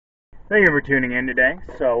Thank you for tuning in today.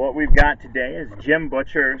 So what we've got today is Jim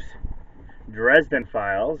Butcher's Dresden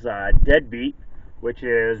Files, Deadbeat, which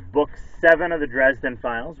is book 7 of the Dresden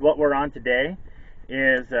Files. What we're on today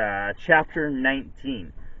is chapter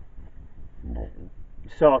 19.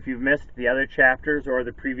 So if you've missed the other chapters or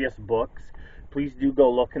the previous books, please do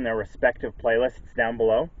go look in their respective playlists down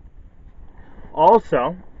below.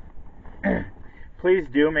 Also, please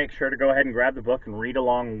do make sure to go ahead and grab the book and read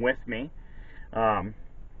along with me.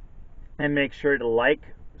 And make sure to like,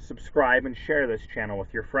 subscribe, and share this channel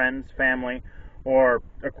with your friends, family, or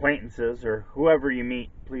acquaintances, or whoever you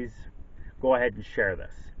meet. Please go ahead and share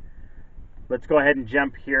this. Let's go ahead and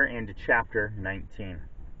jump here into chapter 19.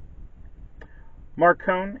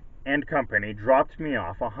 Marcone and company dropped me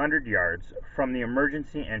off 100 yards from the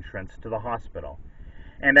emergency entrance to the hospital,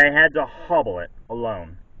 and I had to hobble it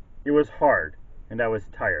alone. It was hard, and I was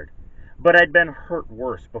tired, but I'd been hurt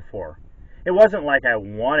worse before. It wasn't like I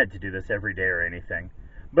wanted to do this every day or anything,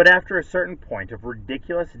 but after a certain point of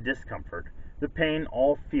ridiculous discomfort, the pain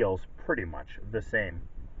all feels pretty much the same.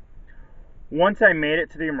 Once I made it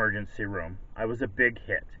to the emergency room, I was a big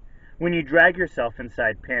hit. When you drag yourself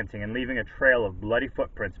inside panting and leaving a trail of bloody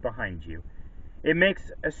footprints behind you, it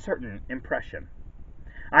makes a certain impression.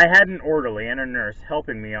 I had an orderly and a nurse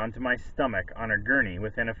helping me onto my stomach on a gurney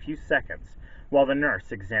within a few seconds while the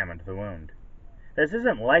nurse examined the wound. "This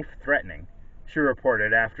isn't life-threatening," she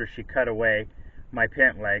reported after she cut away my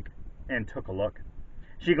pant leg and took a look.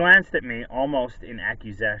 She glanced at me almost in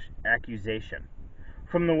accusation.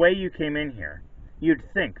 "From the way you came in here, you'd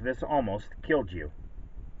think this almost killed you."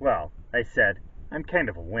 "Well," I said, "I'm kind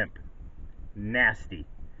of a wimp." "Nasty,"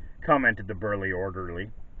 commented the burly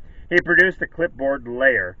orderly. He produced a clipboard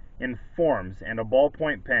layer in forms and a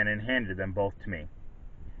ballpoint pen and handed them both to me.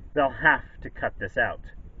 "They'll have to cut this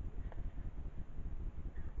out."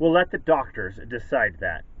 "We'll let the doctors decide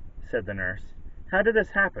that," said the nurse. "How did this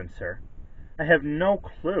happen, sir?" "I have no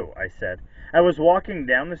clue," I said. "I was walking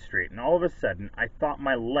down the street, and all of a sudden I thought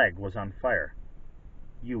my leg was on fire."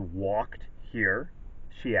 "You walked here?"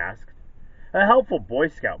 she asked. "A helpful Boy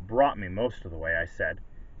Scout brought me most of the way," I said.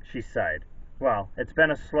 She sighed. "Well, it's been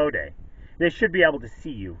a slow day. They should be able to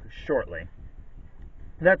see you shortly."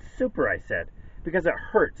 "That's super," I said, "because it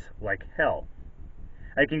hurts like hell."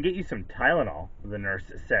 "I can get you some Tylenol," the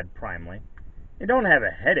nurse said primly. "I don't have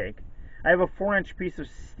a headache. I have a 4-inch piece of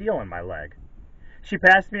steel in my leg." She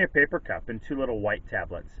passed me a paper cup and 2 little white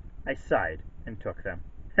tablets. I sighed and took them.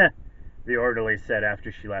 "Heh," the orderly said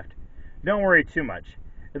after she left. "Don't worry too much.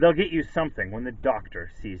 They'll get you something when the doctor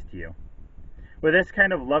sees to you. With this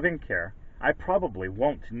kind of loving care, I probably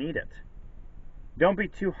won't need it." "Don't be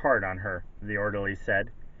too hard on her," the orderly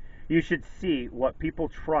said. "You should see what people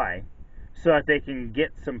try so that they can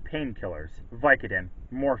get some painkillers, Vicodin,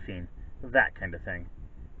 morphine, that kind of thing."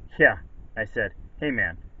 "Yeah," I said. "Hey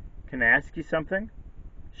man, can I ask you something?"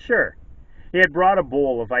 "Sure." He had brought a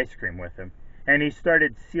bowl of ice cream with him, and he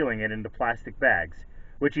started sealing it into plastic bags,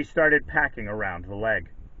 which he started packing around the leg.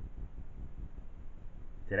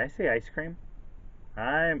 Did I say ice cream?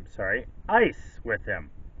 I'm sorry, ice with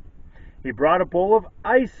him. He brought a bowl of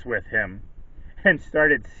ice with him and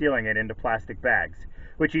started sealing it into plastic bags,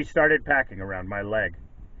 which he started packing around my leg.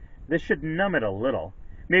 This should numb it a little,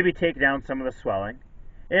 maybe take down some of the swelling.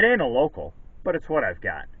 It ain't a local, but it's what I've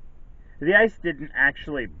got. The ice didn't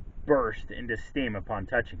actually burst into steam upon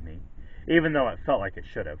touching me, even though it felt like it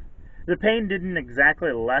should have. The pain didn't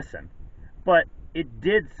exactly lessen, but it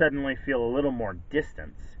did suddenly feel a little more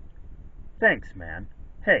distance. "Thanks, man.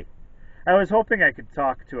 Hey, I was hoping I could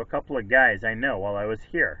talk to a couple of guys I know while I was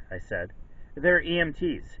here," I said. "They're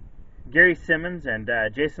EMTs. Gary Simmons and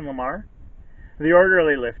Jason Lamar." The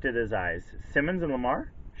orderly lifted his eyes. "Simmons and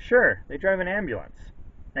Lamar? Sure, they drive an ambulance."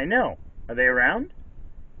 "I know. Are they around?"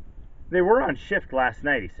 "They were on shift last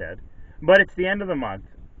night," he said, "but it's the end of the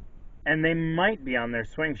month, and they might be on their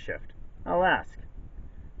swing shift. I'll ask."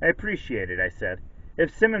 "I appreciate it," I said. "If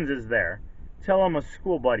Simmons is there, tell him a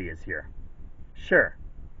school buddy is here." "Sure.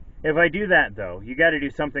 If I do that, though, you gotta do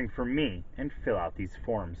something for me and fill out these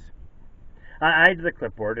forms." I eyed the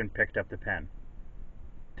clipboard and picked up the pen.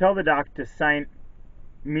 "Tell the doc to sign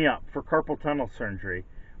me up for carpal tunnel surgery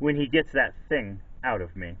when he gets that thing out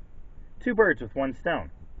of me. 2 birds with 1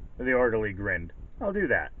 stone." The orderly grinned. "I'll do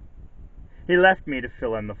that." He left me to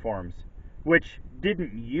fill in the forms, which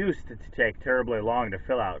didn't used to take terribly long to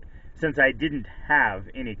fill out since I didn't have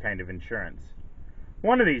any kind of insurance.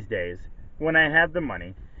 One of these days, when I had the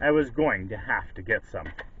money, I was going to have to get some.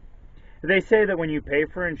 They say that when you pay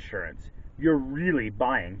for insurance, you're really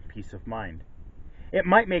buying peace of mind. It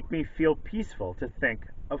might make me feel peaceful to think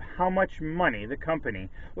of how much money the company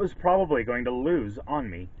was probably going to lose on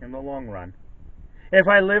me in the long run. If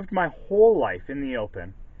I lived my whole life in the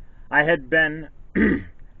open, I had been,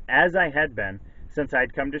 as I had been since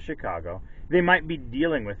I'd come to Chicago, they might be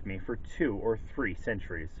dealing with me for 2 or 3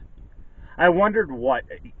 centuries. I wondered what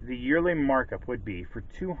the yearly markup would be for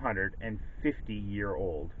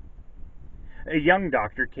 250-year-old. A young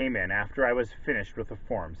doctor came in after I was finished with the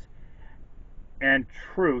forms, and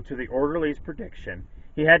true to the orderly's prediction,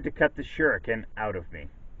 he had to cut the shuriken out of me.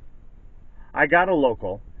 I got a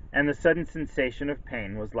local, and the sudden sensation of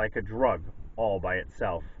pain was like a drug all by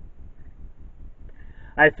itself.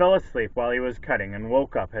 I fell asleep while he was cutting and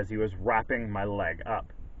woke up as he was wrapping my leg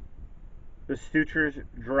up. "The suture's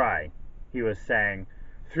dry," he was saying.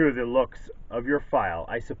 "Through the looks of your file,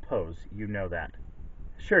 I suppose you know that."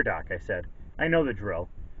 "Sure, Doc," I said. "I know the drill.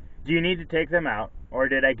 Do you need to take them out, or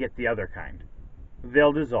did I get the other kind?"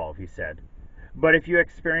 "They'll dissolve," he said. "But if you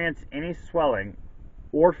experience any swelling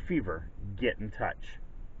or fever, get in touch.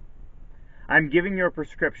 I'm giving you a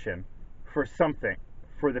prescription for something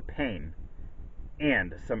for the pain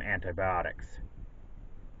and some antibiotics.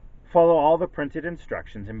 Follow all the printed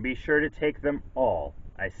instructions and be sure to take them all,"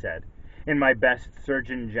 I said, in my best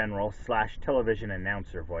Surgeon General / television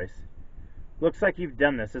announcer voice. "Looks like you've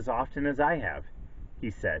done this as often as I have,"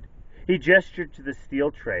 he said. He gestured to the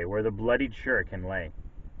steel tray where the bloodied shuriken lay.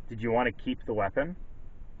 "Did you want to keep the weapon?"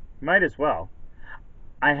 "Might as well.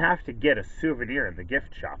 I have to get a souvenir in the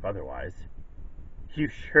gift shop otherwise." "You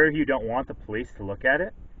sure you don't want the police to look at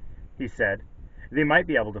it?" he said. "They might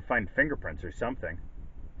be able to find fingerprints or something."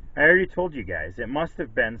 "I already told you guys. It must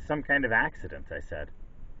have been some kind of accident," I said.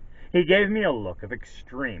 He gave me a look of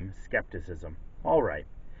extreme skepticism. "All right,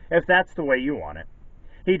 if that's the way you want it."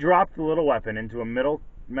 He dropped the little weapon into a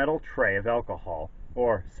metal tray of alcohol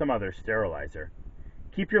or some other sterilizer.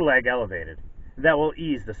 "Keep your leg elevated. That will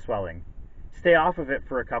ease the swelling. Stay off of it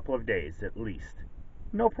for a couple of days, at least."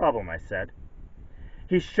 "No problem," I said.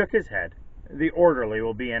 He shook his head. "The orderly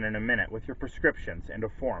will be in a minute with your prescriptions and a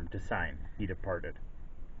form to sign." He departed.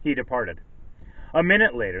 A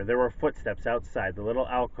minute later, there were footsteps outside the little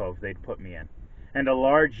alcove they'd put me in, and a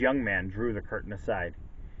large young man drew the curtain aside.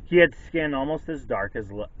 He had skin almost as dark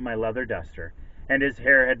as my leather duster, and his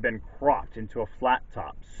hair had been cropped into a flat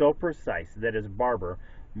top so precise that his barber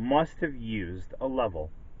must have used a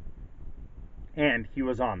level. And he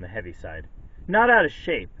was on the heavy side. Not out of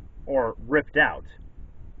shape or ripped out,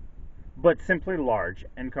 but simply large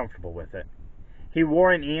and comfortable with it. He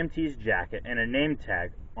wore an EMT's jacket and a name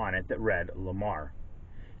tag on it that read Lamar.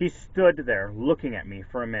 He stood there looking at me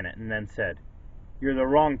for a minute and then said, "You're the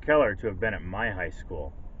wrong killer to have been at my high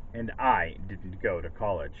school, and I didn't go to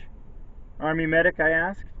college." "Army medic?" I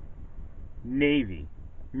asked. "Navy.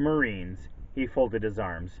 Marines." He folded his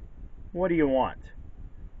arms. "What do you want?"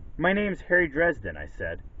 "My name's Harry Dresden," I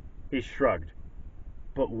said. He shrugged.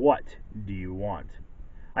 "But what do you want?"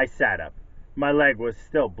 I sat up. My leg was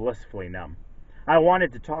still blissfully numb. "I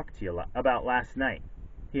wanted to talk to you about last night."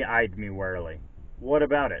 He eyed me warily. "What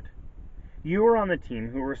about it?" "You were on the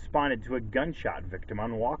team who responded to a gunshot victim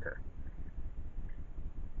on Walker."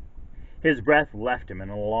 His breath left him in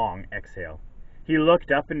a long exhale. He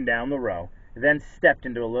looked up and down the row, then stepped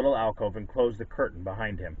into a little alcove and closed the curtain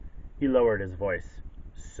behind him. He lowered his voice.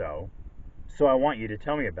 So I want you to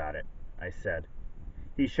tell me about it," I said.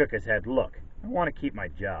 He shook his head. "Look, I want to keep my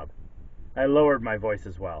job." I lowered my voice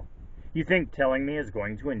as well. "You think telling me is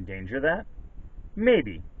going to endanger that?"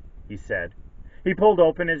 "Maybe," he said. He pulled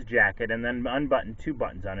open his jacket and then unbuttoned 2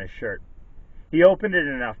 buttons on his shirt. He opened it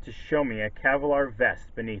enough to show me a Kevlar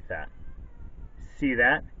vest beneath that. "See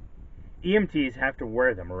that? EMTs have to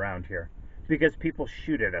wear them around here, because people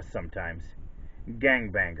shoot at us sometimes.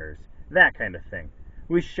 Gangbangers, that kind of thing.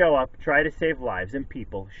 We show up, try to save lives, and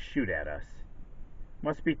people shoot at us."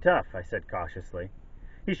 "Must be tough," I said cautiously.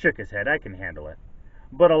 He shook his head. "I can handle it.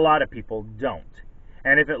 But a lot of people don't.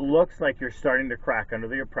 And if it looks like you're starting to crack under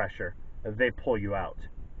the pressure, they pull you out.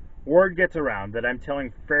 Word gets around that I'm telling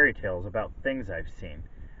fairy tales about things I've seen.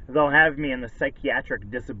 They'll have me in the psychiatric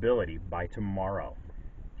disability by tomorrow."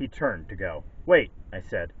 He turned to go. "Wait," I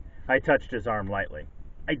said. I touched his arm lightly.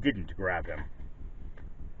 I didn't grab him.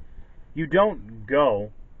 You don't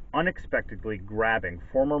go unexpectedly grabbing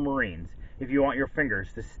former Marines if you want your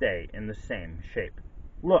fingers to stay in the same shape.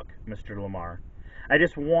 "Look, Mr. Lamar, I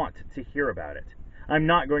just want to hear about it. I'm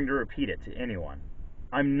not going to repeat it to anyone.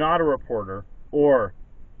 I'm not a reporter or—"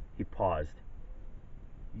 He paused.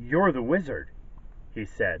 "You're the wizard," he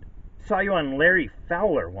said. "Saw you on Larry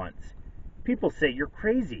Fowler once. People say you're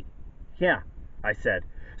crazy." "Yeah," I said.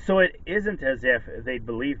 "So it isn't as if they'd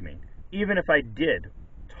believe me, even if I did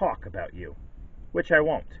talk about you." which I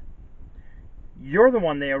won't. You're the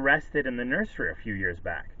one they arrested in the nursery a few years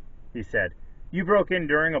back, he said. You broke in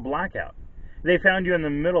during a blackout. They found you in the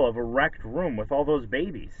middle of a wrecked room with all those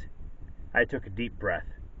babies. I took a deep breath.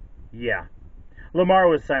 Yeah. Lamar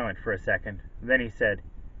was silent for a second. Then he said,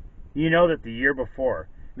 You know that the year before,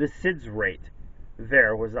 the SIDS rate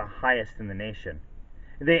there was the highest in the nation.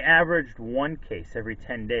 They averaged one case every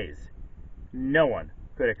 10 days. No one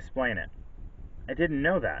could explain it. I didn't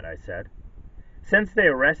know that, I said. Since they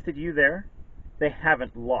arrested you there, they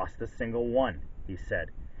haven't lost a single one, he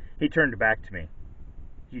said. He turned back to me.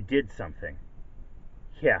 You did something.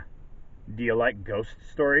 Yeah. Do you like ghost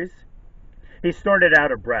stories? He snorted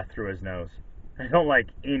out a breath through his nose. I don't like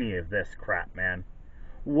any of this crap, man.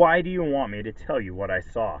 Why do you want me to tell you what I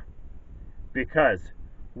saw? Because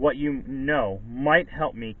what you know might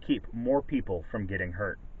help me keep more people from getting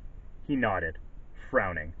hurt. He nodded,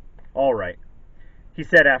 frowning. All right, he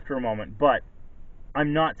said after a moment, but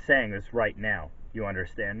I'm not saying this right now, you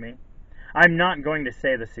understand me? I'm not going to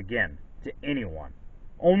say this again to anyone.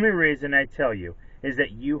 Only reason I tell you is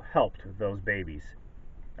that you helped those babies.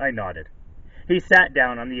 I nodded. He sat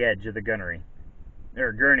down on the edge of the gurney.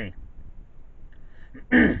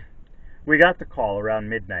 We got the call around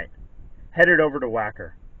midnight. Headed over to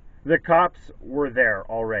Wacker. The cops were there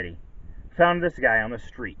already. Found this guy on the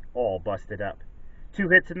street, all busted up. 2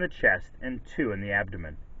 hits in the chest and 2 in the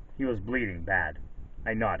abdomen. He was bleeding bad.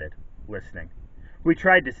 I nodded, listening. We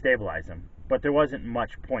tried to stabilize him, but there wasn't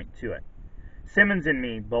much point to it. Simmons and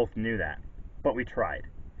me both knew that, but we tried.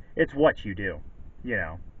 It's what you do, you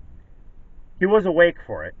know. He was awake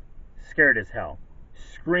for it, scared as hell,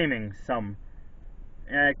 screaming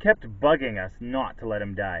kept bugging us not to let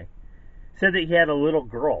him die. Said that he had a little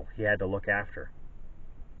girl he had to look after.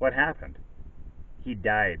 What happened? He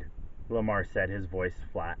died, Lamar said, his voice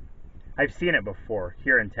flat. I've seen it before,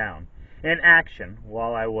 here in town, in action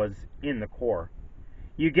while I was in the Corps.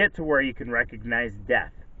 You get to where you can recognize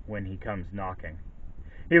death when he comes knocking.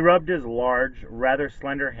 He rubbed his large, rather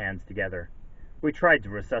slender hands together. We tried to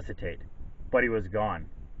resuscitate, but he was gone.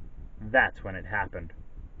 That's when it happened.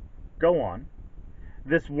 Go on.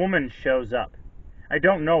 This woman shows up. I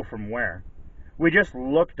don't know from where. We just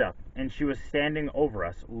looked up, and she was standing over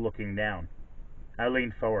us, looking down. I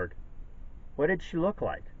leaned forward. What did she look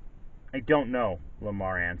like? I don't know,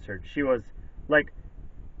 Lamar answered. She was,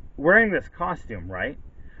 wearing this costume, right?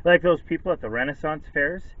 Like those people at the Renaissance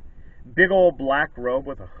fairs? Big old black robe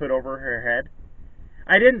with a hood over her head.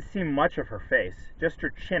 I didn't see much of her face, just her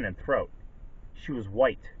chin and throat. She was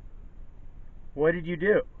white. What did you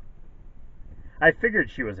do? I figured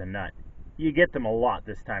she was a nut. You get them a lot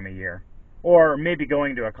this time of year. Or maybe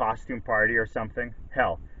going to a costume party or something.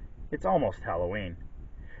 Hell, it's almost Halloween.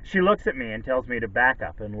 She looks at me and tells me to back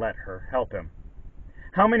up and let her help him.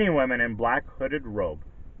 How many women in black hooded robe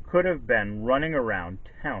could have been running around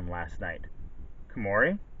town last night?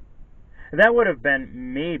 Komori? That would have been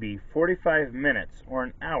maybe 45 minutes or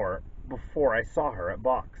an hour before I saw her at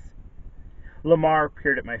Box. Lamar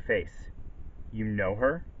peered at my face. You know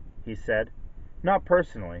her? He said. Not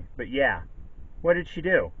personally, but yeah. What did she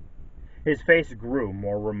do? His face grew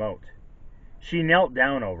more remote. She knelt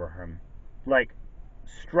down over him,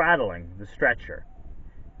 straddling the stretcher.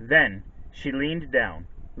 Then she leaned down.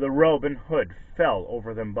 The robe and hood fell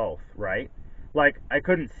over them both, right? I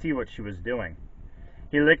couldn't see what she was doing.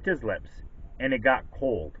 He licked his lips, and it got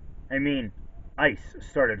cold. I mean, ice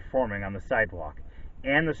started forming on the sidewalk,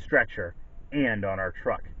 and the stretcher, and on our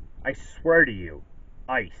truck. I swear to you,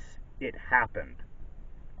 ice. It happened.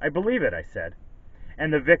 I believe it, I said.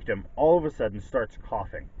 And the victim all of a sudden starts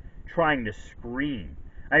coughing, trying to scream.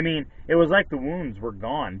 I mean, it was like the wounds were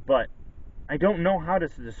gone, but I don't know how to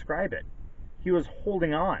describe it. He was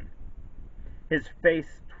holding on. His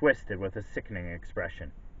face twisted with a sickening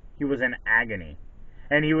expression. He was in agony,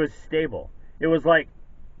 and he was stable. It was like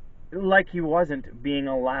he wasn't being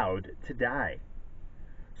allowed to die.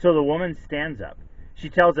 So the woman stands up. She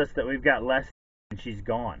tells us that we've got less, and she's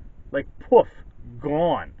gone. Poof,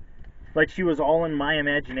 gone. Like she was all in my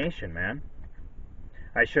imagination, man.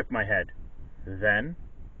 I shook my head. Then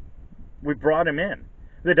we brought him in.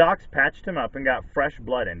 The docs patched him up and got fresh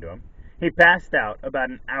blood into him. He passed out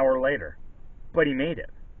about an hour later, but he made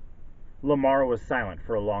it. Lamar was silent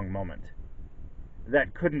for a long moment.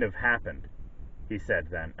 That couldn't have happened, he said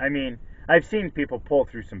then. I mean, I've seen people pull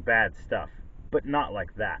through some bad stuff, but not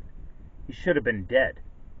like that. He should have been dead.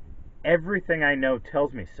 Everything I know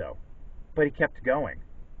tells me so, but he kept going.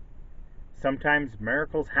 Sometimes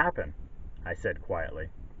miracles happen, I said quietly.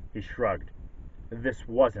 He shrugged. This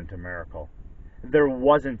wasn't a miracle. There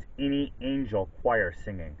wasn't any angel choir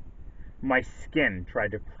singing. My skin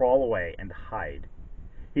tried to crawl away and hide.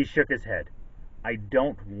 He shook his head. I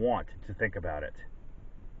don't want to think about it.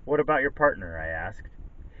 What about your partner? I asked.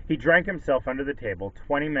 He drank himself under the table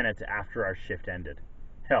 20 minutes after our shift ended.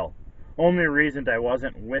 Hell, only reason I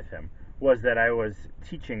wasn't with him was that I was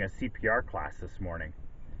teaching a CPR class this morning.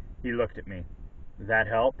 He looked at me. That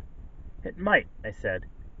help? It might, I said.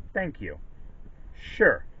 Thank you.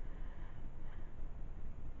 Sure.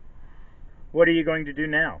 What are you going to do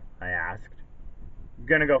now? I asked.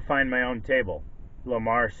 Gonna go find my own table.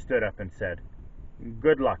 Lamar stood up and said,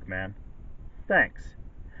 Good luck, man. Thanks.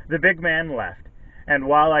 The big man left, and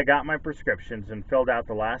while I got my prescriptions and filled out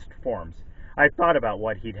the last forms, I thought about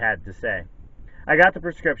what he'd had to say. I got the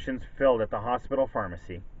prescriptions filled at the hospital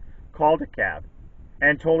pharmacy, called a cab,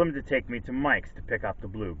 and told him to take me to Mike's to pick up the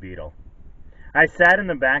Blue Beetle. I sat in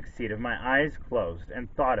the back seat of my eyes closed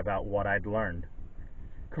and thought about what I'd learned.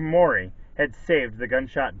 Komori had saved the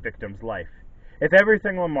gunshot victim's life. If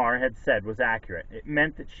everything Lamar had said was accurate, it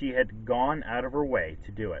meant that she had gone out of her way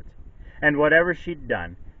to do it. And whatever she'd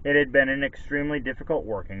done, it had been an extremely difficult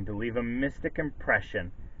working to leave a mystic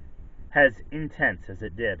impression as intense as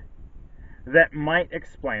it did. That might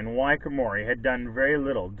explain why Komori had done very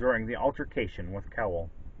little during the altercation with Cowell.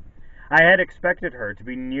 I had expected her to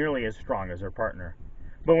be nearly as strong as her partner,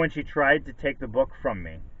 but when she tried to take the book from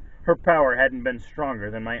me, her power hadn't been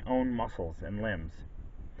stronger than my own muscles and limbs.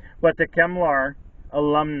 But the Kemlar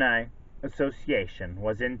Alumni Association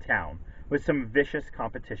was in town with some vicious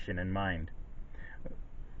competition in mind.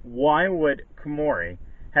 Why would Komori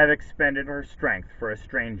have expended her strength for a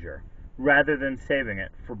stranger, rather than saving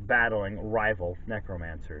it for battling rival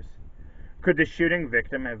necromancers? Could the shooting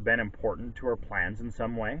victim have been important to her plans in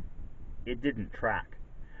some way? It didn't track.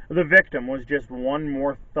 The victim was just one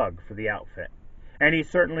more thug for the outfit, and he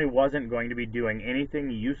certainly wasn't going to be doing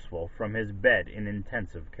anything useful from his bed in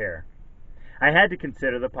intensive care. I had to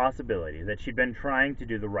consider the possibility that she'd been trying to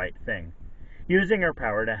do the right thing, using her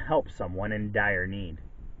power to help someone in dire need.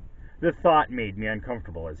 The thought made me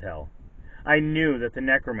uncomfortable as hell. I knew that the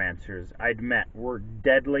necromancers I'd met were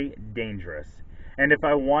deadly dangerous, and if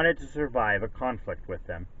I wanted to survive a conflict with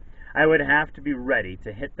them, I would have to be ready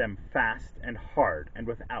to hit them fast and hard and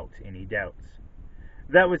without any doubts.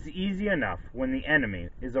 That was easy enough when the enemy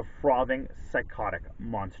is a frothing, psychotic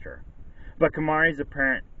monster. But Kamari's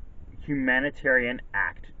apparent humanitarian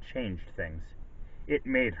act changed things. It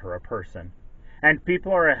made her a person. And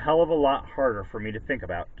people are a hell of a lot harder for me to think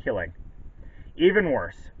about killing. Even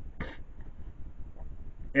worse,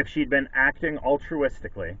 if she'd been acting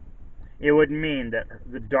altruistically, it would mean that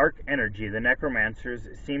the dark energy the necromancers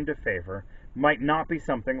seemed to favor might not be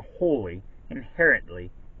something wholly,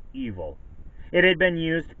 inherently evil. It had been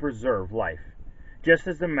used to preserve life, just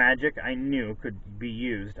as the magic I knew could be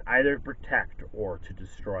used either to protect or to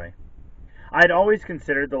destroy. I'd always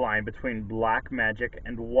considered the line between black magic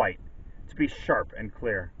and white to be sharp and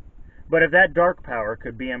clear. But if that dark power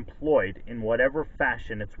could be employed in whatever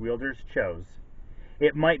fashion its wielders chose,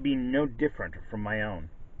 it might be no different from my own.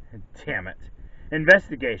 Damn it.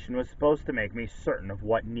 Investigation was supposed to make me certain of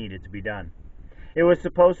what needed to be done. It was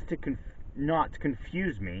supposed to not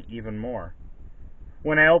confuse me even more.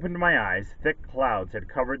 When I opened my eyes, thick clouds had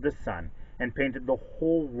covered the sun and painted the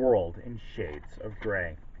whole world in shades of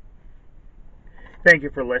gray. Thank you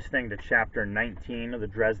for listening to Chapter 19 of the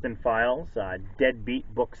Dresden Files,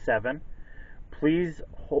 Deadbeat Book 7. Please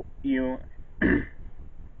hope you...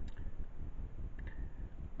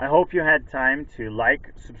 I hope you had time to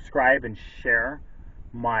like, subscribe, and share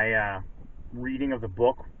my reading of the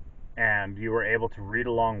book, and you were able to read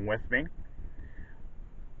along with me.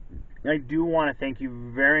 I do want to thank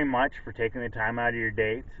you very much for taking the time out of your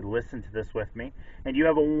day to listen to this with me, and you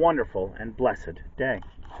have a wonderful and blessed day.